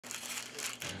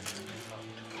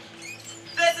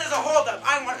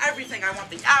I want everything. I want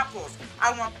the apples.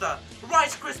 I want the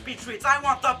Rice Krispie treats. I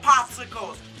want the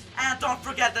popsicles. And don't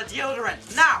forget the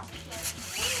deodorant. Now!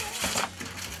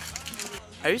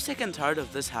 Are you sick and tired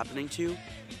of this happening to you?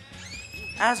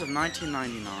 As of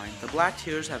 1999, the Black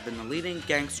Tears have been the leading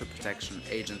gangster protection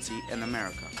agency in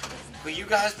America. Will you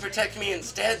guys protect me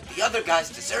instead? The other guys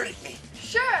deserted me.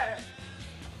 Sure.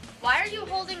 Why are you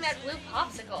holding that blue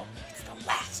popsicle? It's the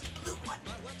last blue one.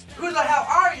 Who the hell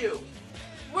are you?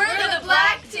 We're the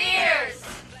Black Tears!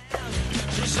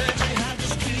 Yes,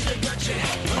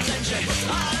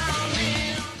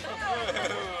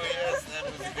 that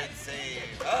was a good save.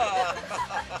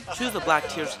 Choose the Black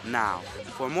Tears now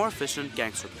for more efficient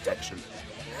gangster protection.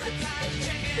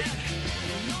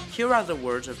 Here are the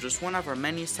words of just one of our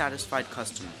many satisfied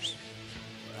customers.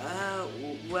 I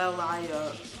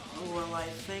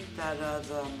think that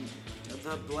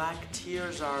the Black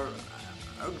Tears are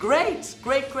great,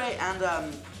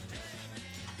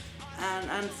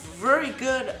 and very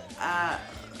good at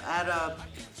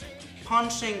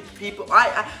punching people.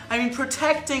 I mean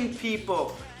protecting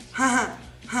people.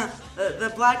 The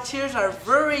Black Tears are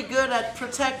very good at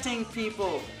protecting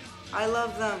people. I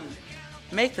love them.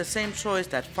 Make the same choice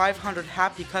that 500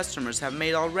 happy customers have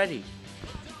made already.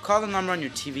 Call the number on your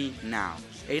TV now.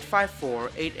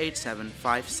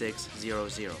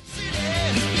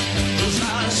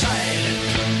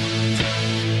 854-887-5600.